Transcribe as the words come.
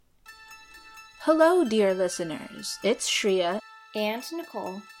Hello, dear listeners. It's Shreya and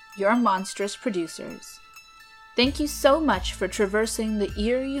Nicole, your monstrous producers. Thank you so much for traversing the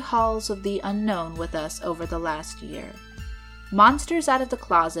eerie halls of the unknown with us over the last year. Monsters Out of the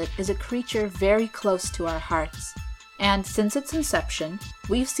Closet is a creature very close to our hearts, and since its inception,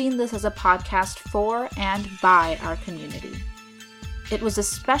 we've seen this as a podcast for and by our community. It was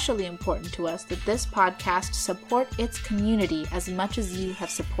especially important to us that this podcast support its community as much as you have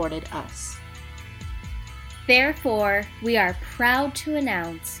supported us. Therefore, we are proud to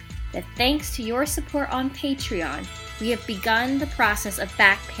announce that thanks to your support on Patreon, we have begun the process of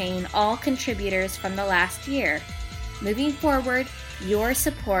back-paying all contributors from the last year. Moving forward, your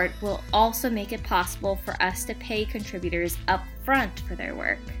support will also make it possible for us to pay contributors up front for their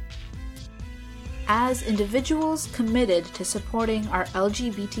work. As individuals committed to supporting our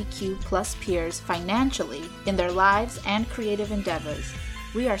LGBTQ plus peers financially in their lives and creative endeavors,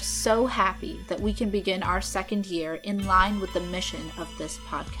 we are so happy that we can begin our second year in line with the mission of this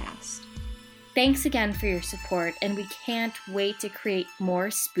podcast. Thanks again for your support, and we can't wait to create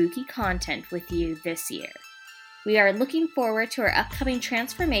more spooky content with you this year. We are looking forward to our upcoming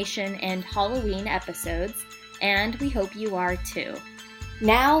Transformation and Halloween episodes, and we hope you are too.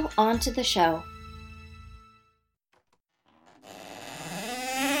 Now, on to the show.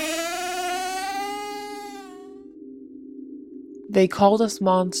 They called us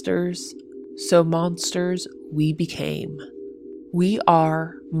monsters, so monsters we became. We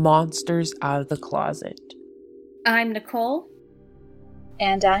are Monsters Out of the Closet. I'm Nicole.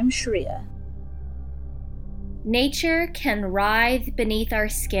 And I'm Shreya. Nature can writhe beneath our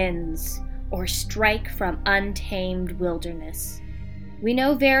skins or strike from untamed wilderness. We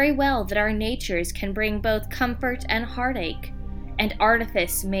know very well that our natures can bring both comfort and heartache, and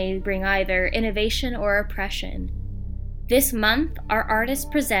artifice may bring either innovation or oppression. This month, our artists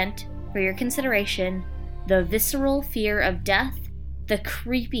present, for your consideration, the visceral fear of death, the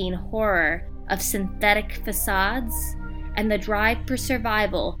creeping horror of synthetic facades, and the drive for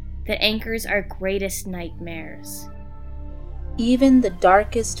survival that anchors our greatest nightmares. Even the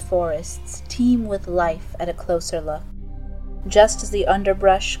darkest forests teem with life at a closer look. Just as the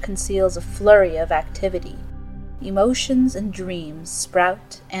underbrush conceals a flurry of activity, emotions and dreams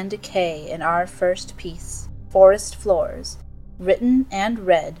sprout and decay in our first piece, Forest Floors, written and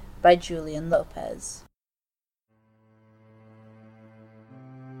read by Julian Lopez.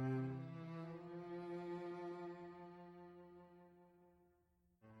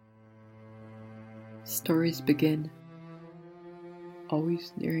 Stories begin,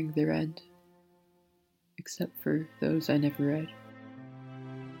 always nearing their end, except for those I never read.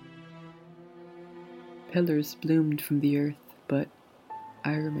 Pillars bloomed from the earth, but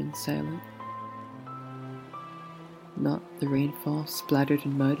I remained silent. Not the rainfall splattered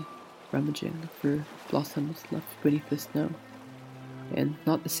in mud, rummaging for blossoms left beneath the snow, and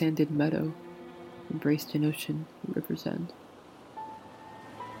not the sanded meadow embraced in ocean and river's end.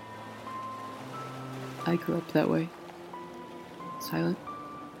 I grew up that way, silent,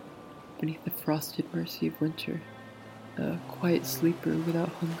 beneath the frosted mercy of winter, a quiet sleeper without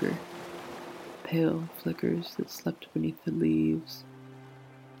hunger, pale flickers that slept beneath the leaves,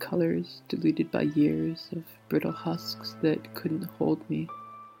 colors diluted by years of brittle husks that couldn't hold me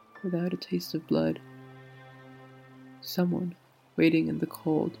without a taste of blood. Someone waiting in the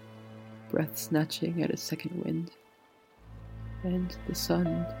cold, breath snatching at a second wind. And the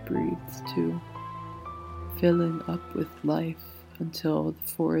sun breathes too, filling up with life until the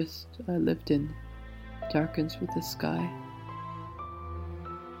forest I lived in darkens with the sky.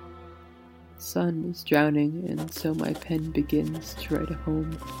 The sun is drowning, and so my pen begins to write a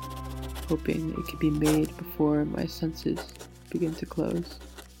home, hoping it can be made before my senses begin to close,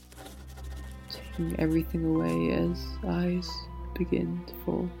 taking everything away as eyes begin to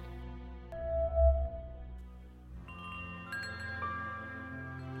fold.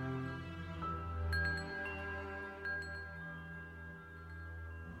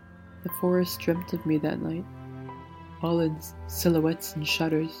 The forest dreamt of me that night, all in silhouettes and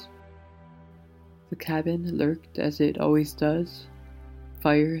shutters. The cabin lurked as it always does,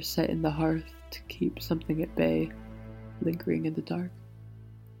 fire set in the hearth to keep something at bay, lingering in the dark.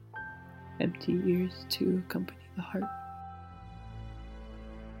 Empty ears to accompany the heart.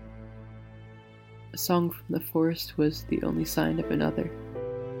 A song from the forest was the only sign of another.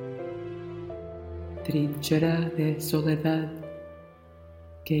 Trinchera de soledad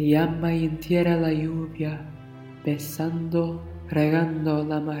que llama y entierra la lluvia, besando, regando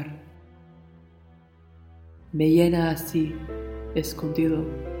la mar. Me llena así, escondido.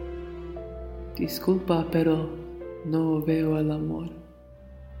 Disculpa, pero no veo el amor.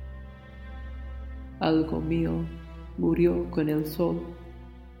 Algo mío murió con el sol.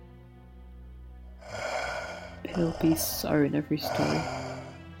 Pale beasts are in every story,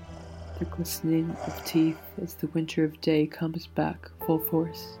 the glistening of teeth as the winter of day comes back full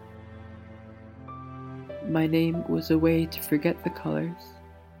force. My name was a way to forget the colors.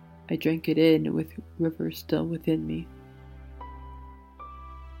 I drank it in with rivers still within me.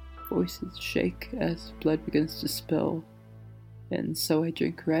 Voices shake as blood begins to spill, and so I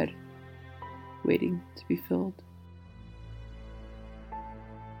drink red, waiting to be filled.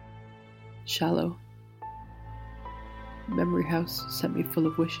 Shallow. Memory house sent me full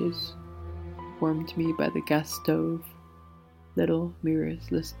of wishes, warmed me by the gas stove, little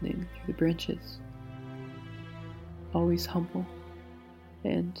mirrors listening through the branches. Always humble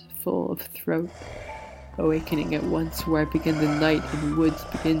and full of throat, awakening at once where I begin the night and woods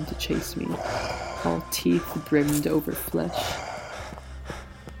begin to chase me, all teeth brimmed over flesh.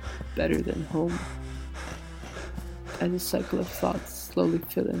 Better than home. As a cycle of thoughts slowly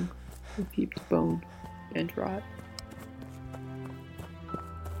filling with heaped bone and rot.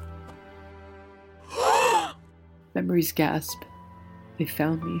 Memories gasp. They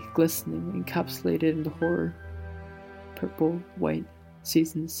found me, glistening, encapsulated in the horror. Purple, white,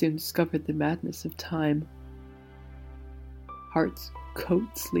 seasons soon discovered the madness of time. Hearts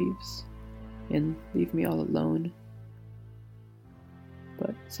coat sleeves and leave me all alone,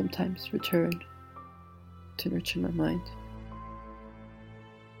 but sometimes return to nurture my mind.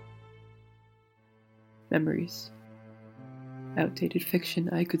 Memories. Outdated fiction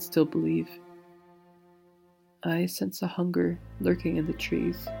I could still believe. I sense a hunger lurking in the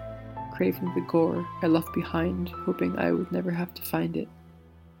trees, craving the gore I left behind, hoping I would never have to find it.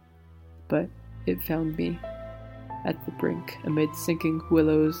 But it found me, at the brink, amid sinking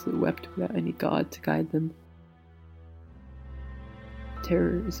willows that wept without any god to guide them.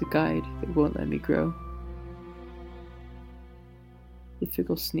 Terror is a guide that won't let me grow. The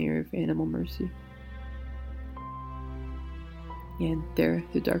fickle sneer of animal mercy. And there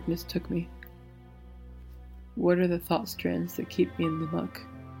the darkness took me. What are the thought strands that keep me in the muck?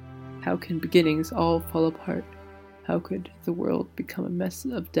 How can beginnings all fall apart? How could the world become a mess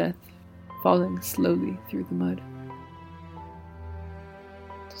of death, falling slowly through the mud?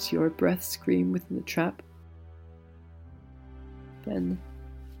 Does your breath scream within the trap? Then,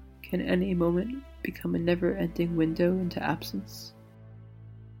 can any moment become a never-ending window into absence?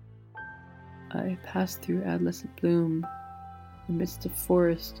 I pass through adolescent bloom, amidst a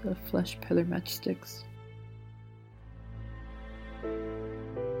forest of flesh pillar matchsticks.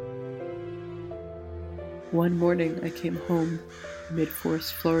 One morning I came home, amid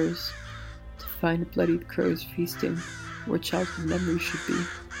forest floors, to find bloodied crows feasting where childhood memories should be.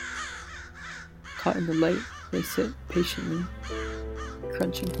 Caught in the light, they sit patiently,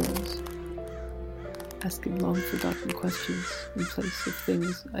 crunching horns, asking long-forgotten questions in place of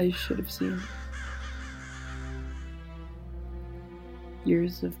things I should have seen.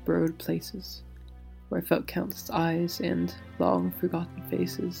 Years of borrowed places, where I felt countless eyes and long-forgotten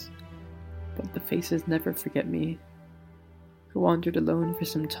faces, but the faces never forget me, who wandered alone for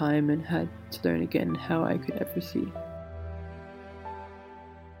some time and had to learn again how I could ever see.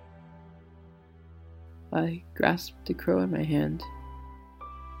 I grasped a crow in my hand,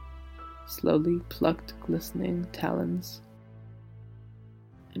 slowly plucked glistening talons,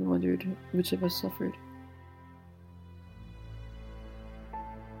 and wondered which of us suffered.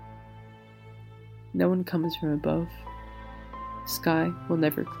 No one comes from above. Sky will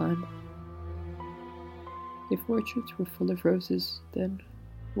never climb. If orchards were full of roses, then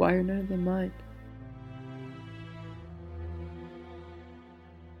why are none of them mine?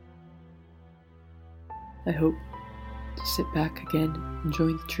 I hope to sit back again and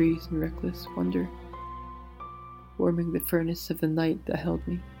join the trees in reckless wonder, warming the furnace of the night that held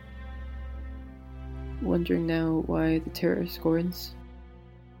me. Wondering now why the terror scorns,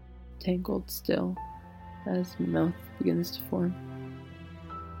 tangled still as my mouth begins to form.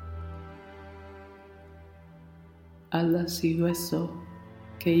 Alas y hueso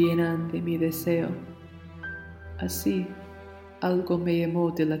que llenan de mi deseo, así algo me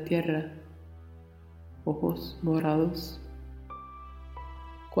llamó de la tierra, ojos morados.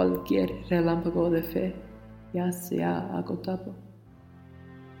 Cualquier relámpago de fe ya se ha agotado.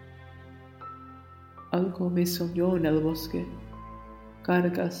 Algo me soñó en el bosque,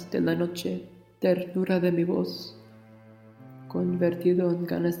 cargas de la noche, ternura de mi voz, convertido en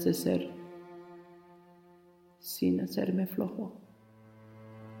ganas de ser, sin hacerme flojo.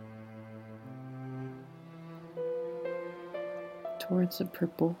 Torrents of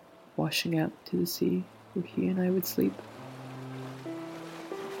purple washing out to the sea where he and I would sleep.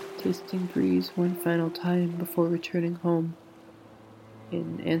 tasting breeze one final time before returning home,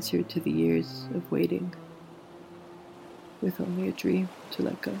 in answer to the years of waiting, with only a dream to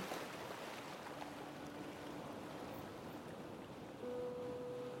let go.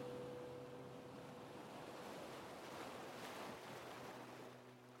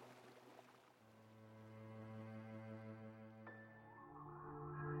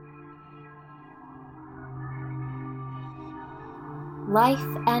 Life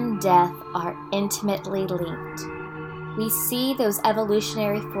and death are intimately linked. We see those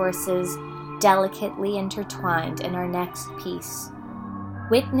evolutionary forces delicately intertwined in our next piece.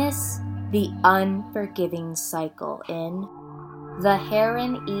 Witness the unforgiving cycle in The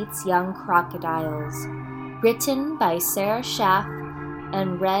Heron Eats Young Crocodiles, written by Sarah Schaff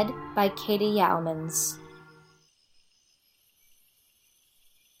and read by Katie Yaumans.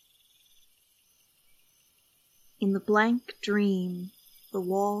 In the blank dream, the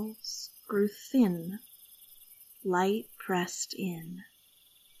walls grew thin, light pressed in.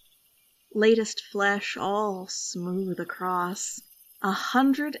 Latest flesh all smooth across,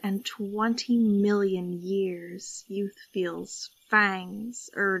 120 million years youth feels fangs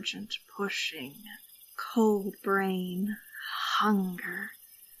urgent pushing, cold brain, hunger,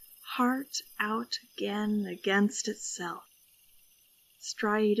 heart out again against itself.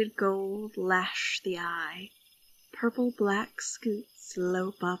 Striated gold lash the eye, purple-black scoots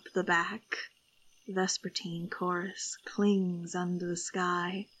lope up the back. Vespertine chorus clings under the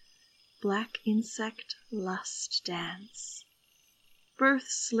sky. Black insect lust dance.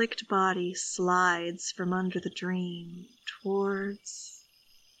 Birth-slicked body slides from under the dream towards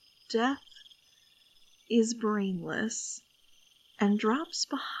death is brainless and drops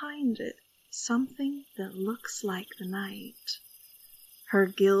behind it something that looks like the night. Her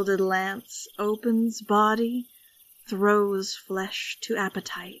gilded lance opens body, throws flesh to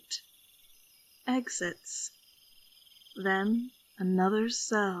appetite, exits. Then another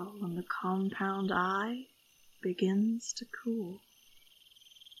cell in the compound eye begins to cool.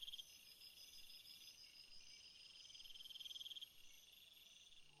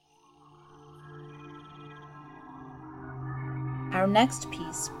 Our next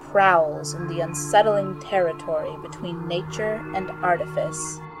piece prowls in the unsettling territory between nature and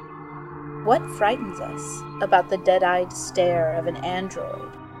artifice. What frightens us about the dead-eyed stare of an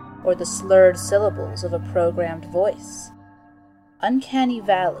android or the slurred syllables of a programmed voice? Uncanny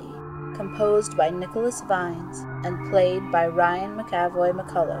Valley, composed by Nicholas Vines and played by Ryan McAvoy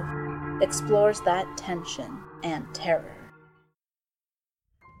McCullough, explores that tension and terror.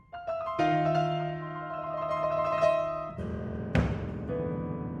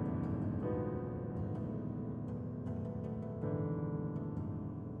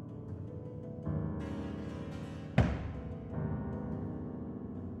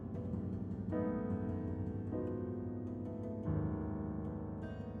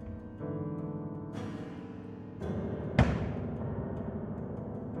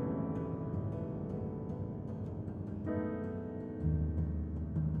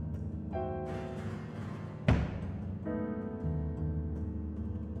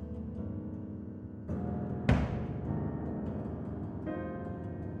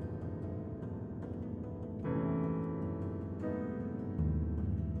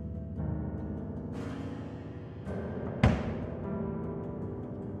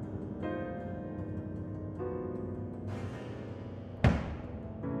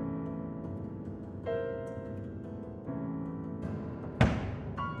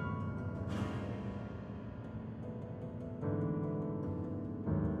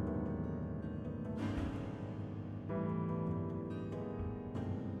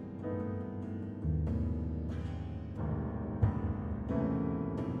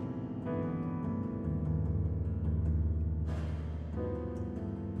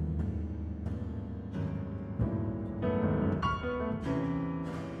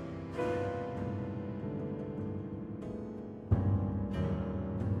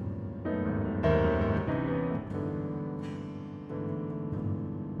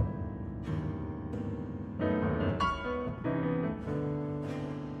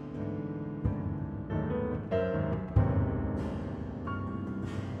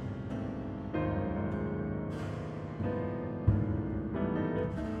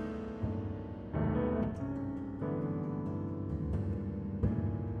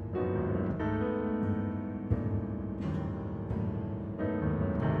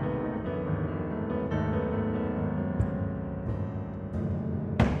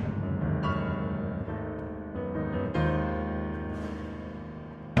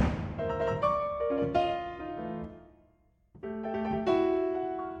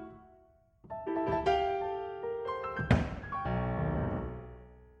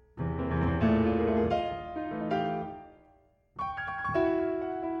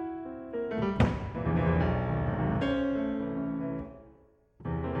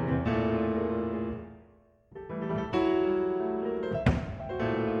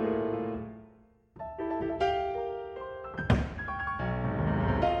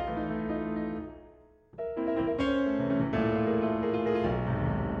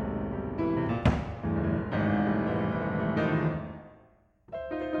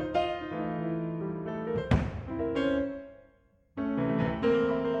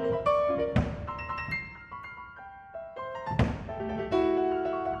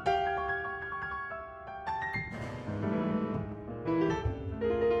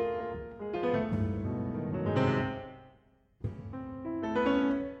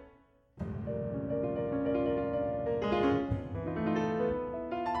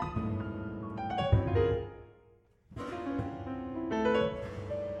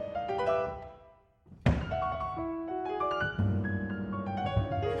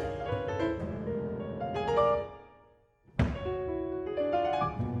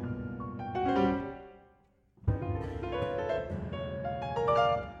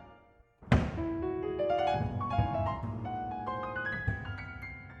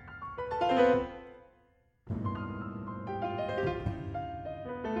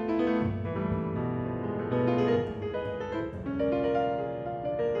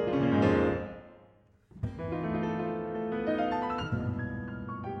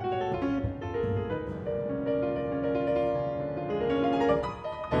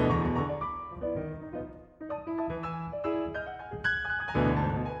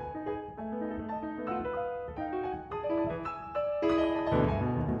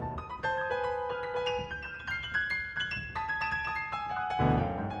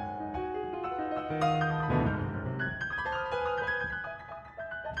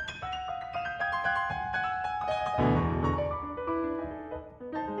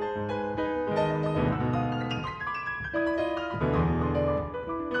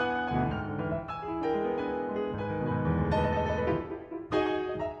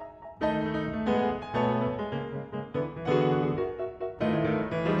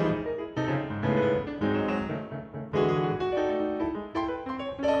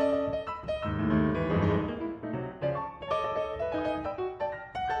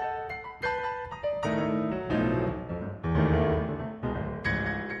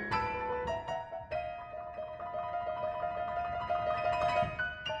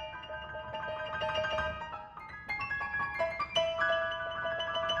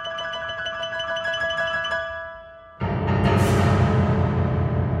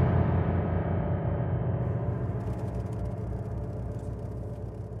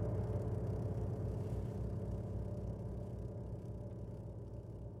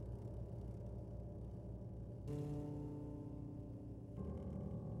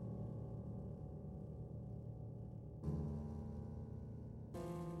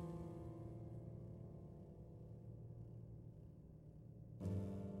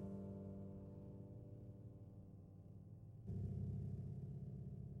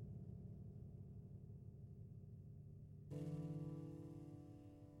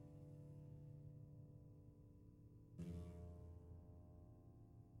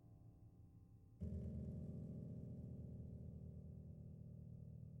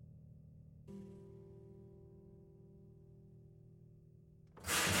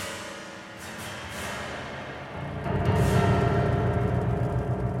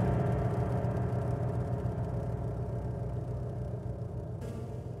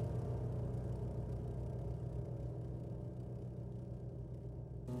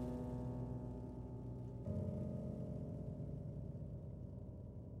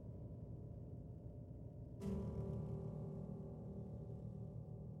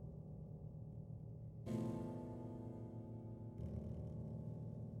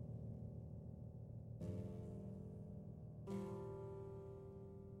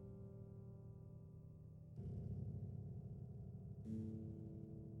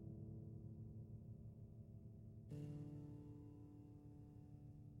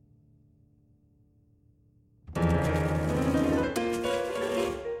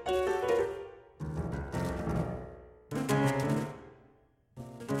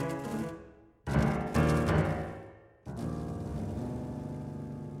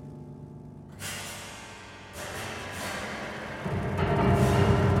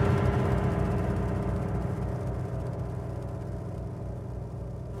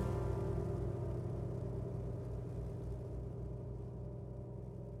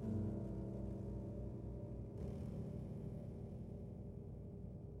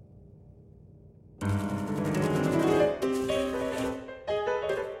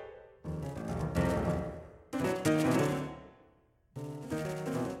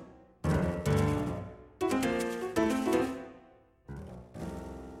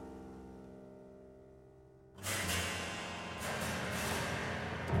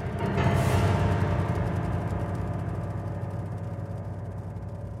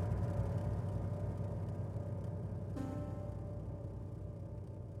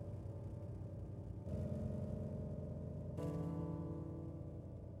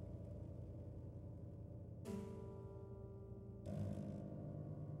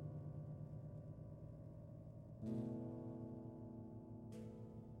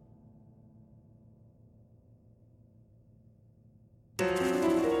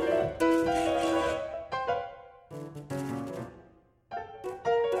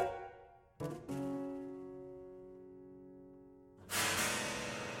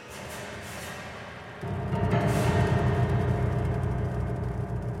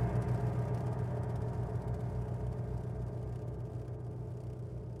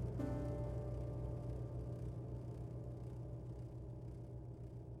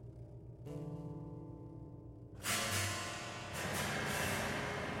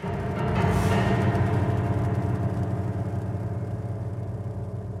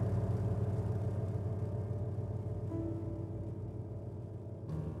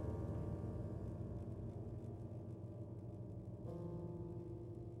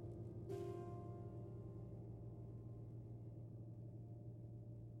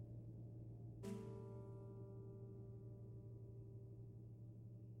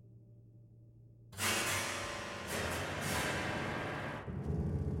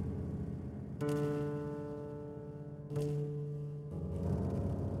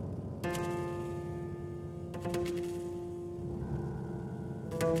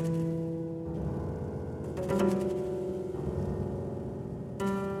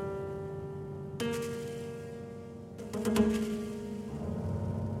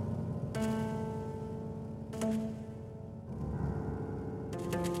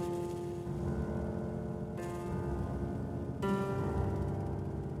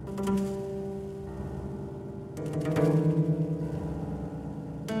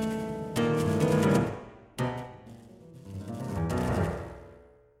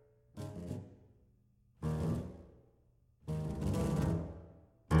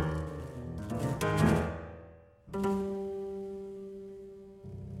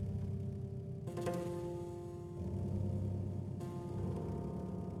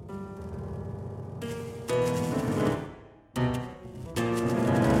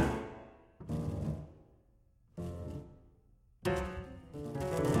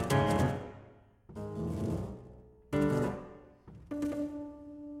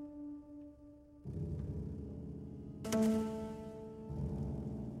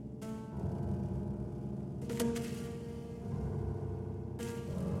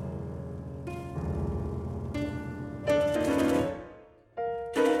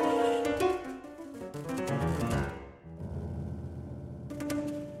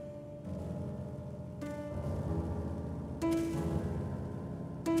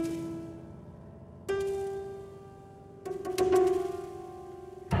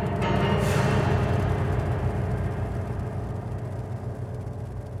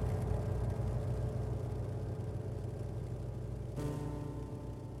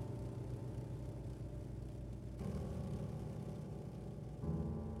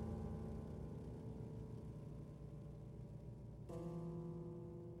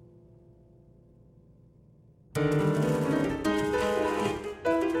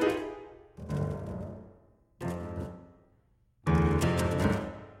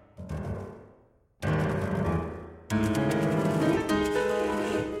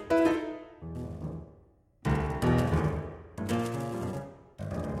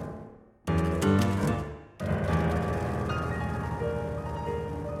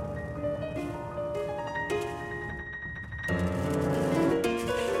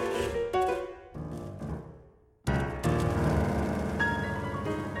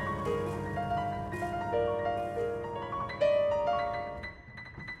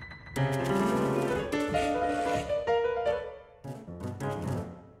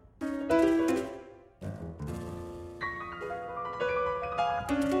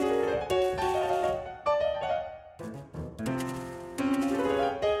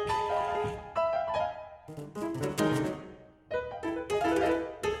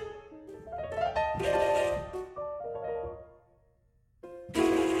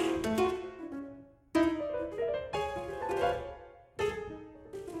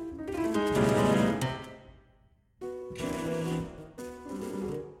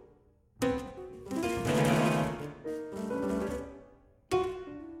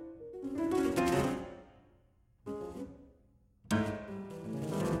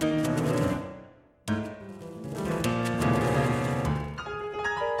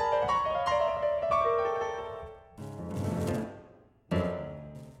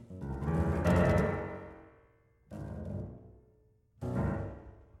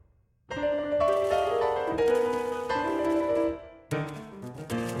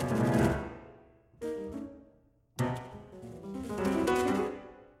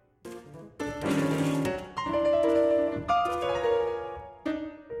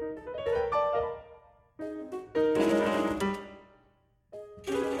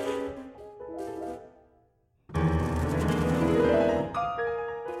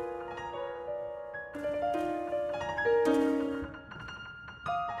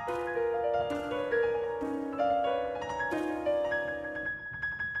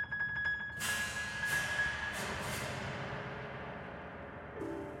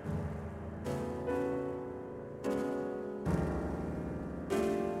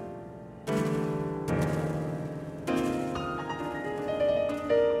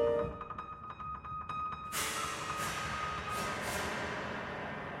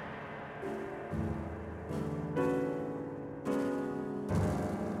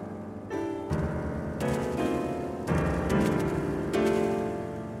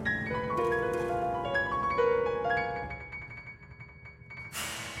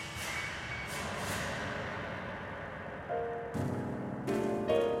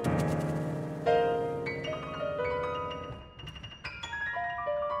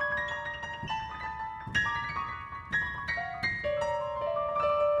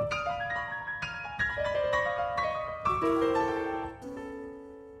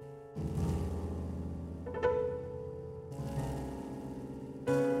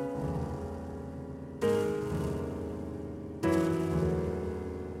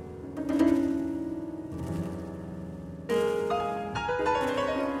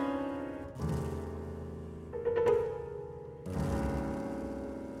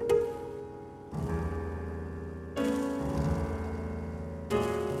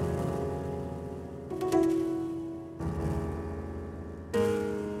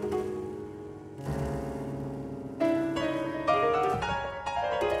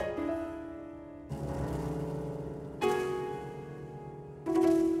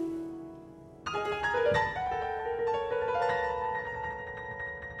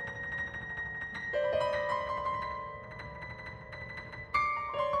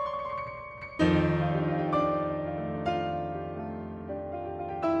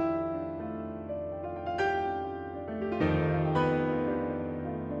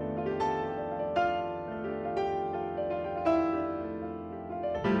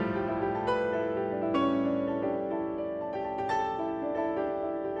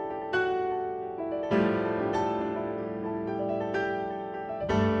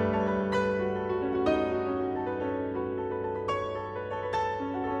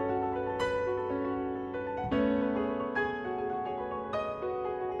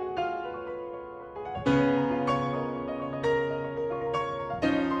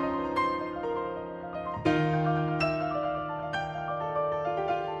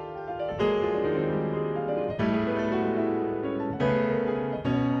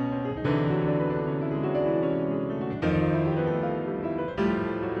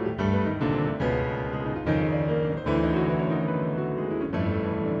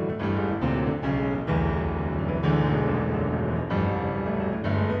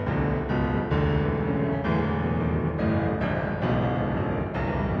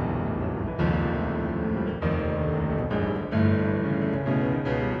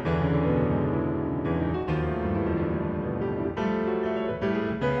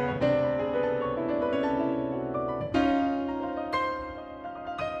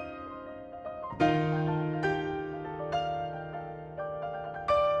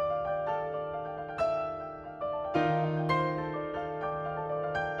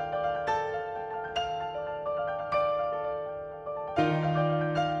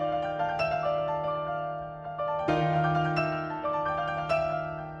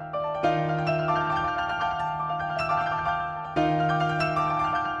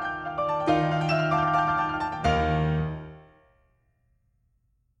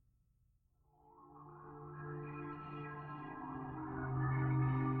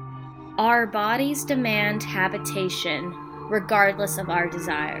 Our bodies demand habitation, regardless of our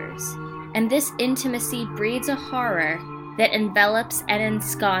desires, and this intimacy breeds a horror that envelops and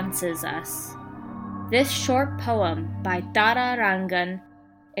ensconces us. This short poem by Tara Rangan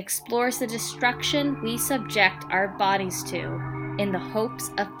explores the destruction we subject our bodies to in the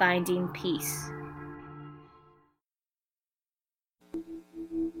hopes of finding peace.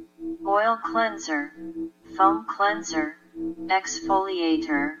 Oil cleanser, foam cleanser,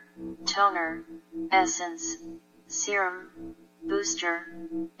 exfoliator, toner, essence, serum, booster,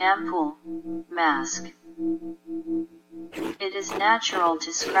 ampoule, mask. It is natural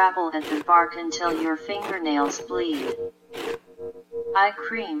to scrabble at the bark until your fingernails bleed. Eye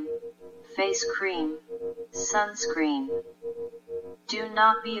cream, face cream, sunscreen. Do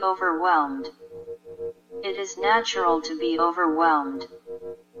not be overwhelmed. It is natural to be overwhelmed.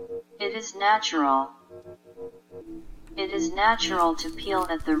 It is natural. It is natural to peel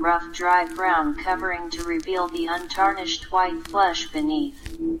at the rough dry brown covering to reveal the untarnished white flesh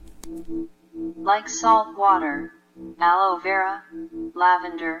beneath. Like salt water, aloe vera,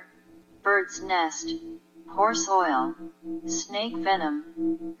 lavender, bird's nest, horse oil, snake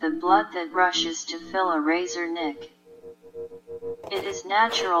venom, the blood that rushes to fill a razor nick. It is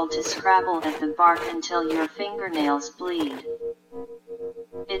natural to scrabble at the bark until your fingernails bleed.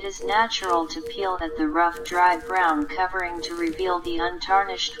 It is natural to peel at the rough dry brown covering to reveal the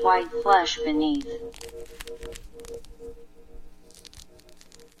untarnished white flesh beneath.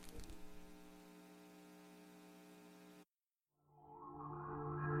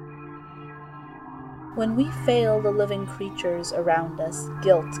 When we fail the living creatures around us,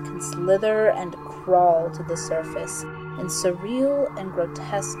 guilt can slither and crawl to the surface in surreal and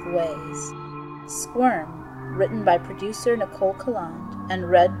grotesque ways. Squirm, written by producer Nicole Calland and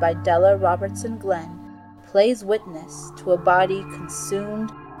read by Della Robertson Glenn, plays witness to a body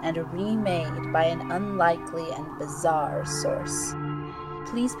consumed and remade by an unlikely and bizarre source.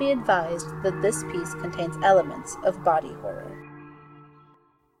 please be advised that this piece contains elements of body horror.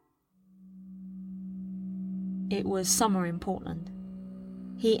 It was summer in Portland.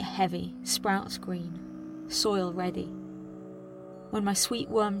 Heat heavy, sprouts green, soil ready. When my sweet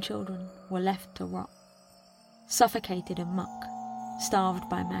worm children were left to rot, suffocated in muck, starved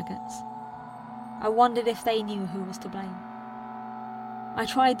by maggots. I wondered if they knew who was to blame. I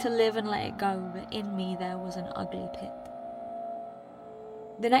tried to live and let it go, but in me there was an ugly pit.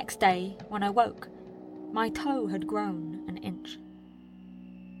 The next day, when I woke, my toe had grown an inch.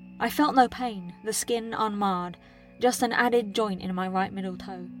 I felt no pain, the skin unmarred, just an added joint in my right middle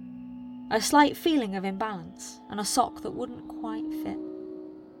toe. A slight feeling of imbalance, and a sock that wouldn't quite fit.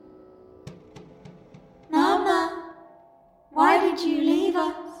 Mama, why did you leave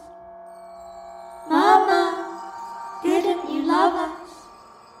us? Mama, didn't you love us?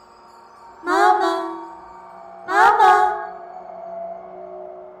 Mama, Mama.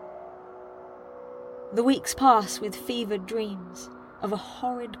 The weeks pass with fevered dreams of a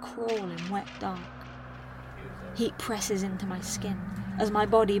horrid crawl in wet dark. Heat presses into my skin as my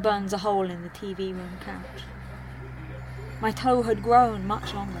body burns a hole in the TV room couch. My toe had grown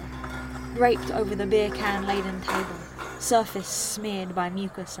much longer, draped over the beer can-laden table, surface smeared by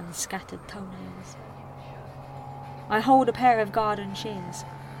mucus and scattered toenails. I hold a pair of garden shears.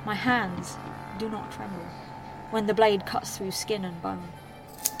 My hands do not tremble when the blade cuts through skin and bone.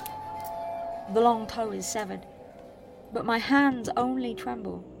 The long toe is severed, but my hands only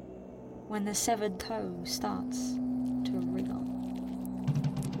tremble when the severed toe starts to wriggle.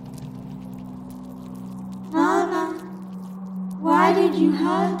 Mama, why did you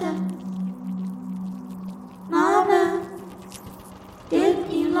hurt us? Mama,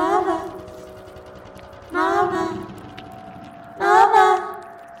 didn't you love us? Mama, Mama.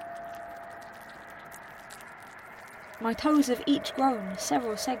 My toes have each grown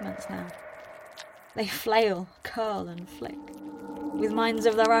several segments now. They flail, curl and flick, with minds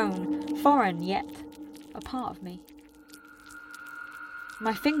of their own, foreign yet a part of me.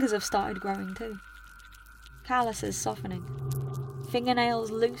 My fingers have started growing too, calluses softening,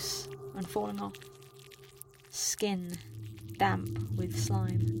 fingernails loose and falling off, skin damp with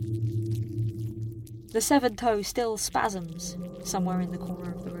slime. The severed toe still spasms somewhere in the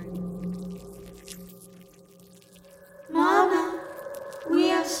corner of the room. Mama, we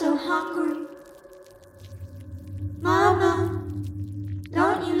are so hungry. Mama,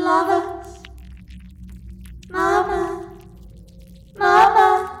 don't you love us? Mama,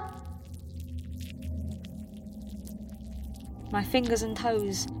 Mama. My fingers and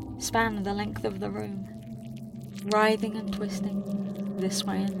toes span the length of the room, writhing and twisting this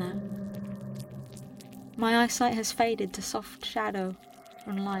way and that. My eyesight has faded to soft shadow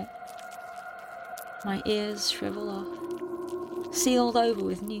and light. My ears shrivel off, sealed over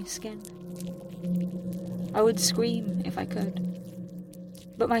with new skin. I would scream if I could,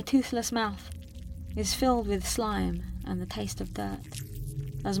 but my toothless mouth is filled with slime and the taste of dirt,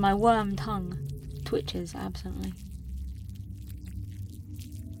 as my worm tongue twitches absently.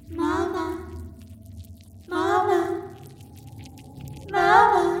 Mama, Mama,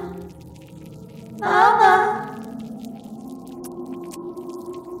 Mama, Mama.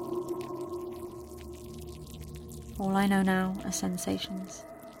 All I know now are sensations.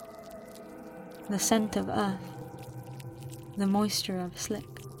 The scent of earth, the moisture of slick,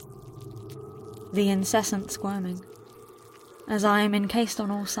 the incessant squirming, as I am encased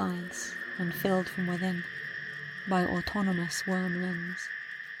on all sides and filled from within by autonomous worm limbs.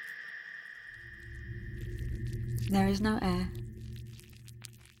 There is no air,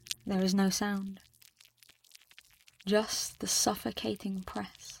 there is no sound, just the suffocating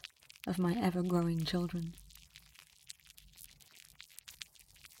press of my ever-growing children.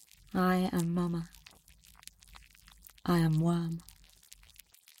 I am Mama. I am worm.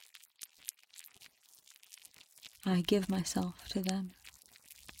 I give myself to them.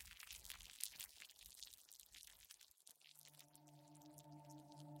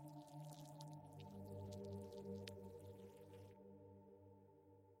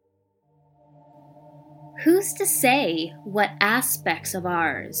 Who's to say what aspects of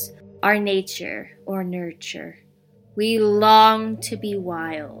ours, our nature or nurture, we long to be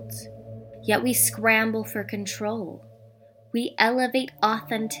wild, yet we scramble for control. We elevate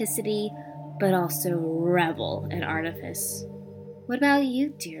authenticity, but also revel in artifice. What about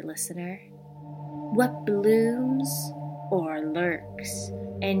you, dear listener? What blooms or lurks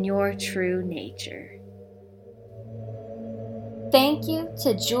in your true nature? Thank you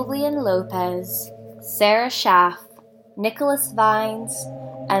to Julian Lopez, Sarah Schaff, Nicholas Vines,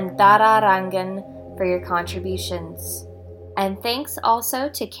 and Dara Rangan for your contributions. And thanks also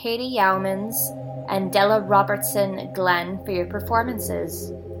to Katie Yaumans and Della Robertson Glenn for your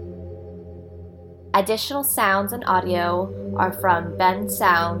performances. Additional sounds and audio are from Ben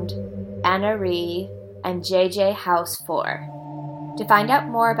Sound, Anna Ree, and JJ House 4. To find out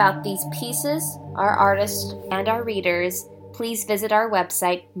more about these pieces, our artists, and our readers, please visit our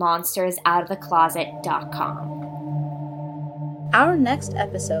website, monstersoutofthecloset.com. Our next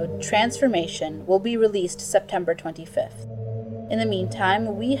episode, Transformation, will be released September 25th. In the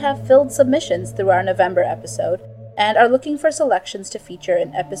meantime, we have filled submissions through our November episode and are looking for selections to feature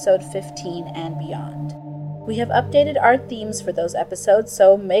in episode 15 and beyond. We have updated our themes for those episodes,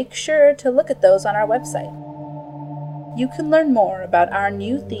 so make sure to look at those on our website. You can learn more about our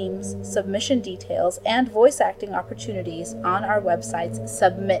new themes, submission details, and voice acting opportunities on our website's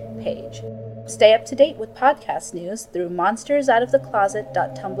Submit page. Stay up to date with podcast news through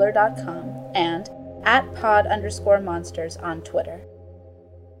monstersoutofthecloset.tumblr.com and @pod_monsters on Twitter.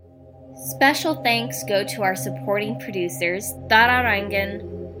 Special thanks go to our supporting producers, Tara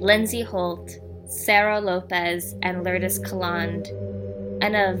Rangan, Lindsay Holt, Sarah Lopez, and Lourdes Caland.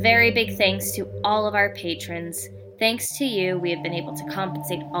 And a very big thanks to all of our patrons. Thanks to you, we have been able to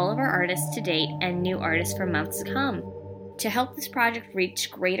compensate all of our artists to date and new artists for months to come. To help this project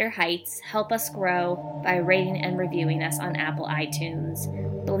reach greater heights, help us grow by rating and reviewing us on Apple iTunes.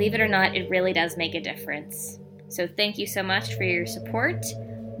 Believe it or not, it really does make a difference. So thank you so much for your support.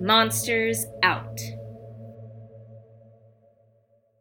 Monsters out.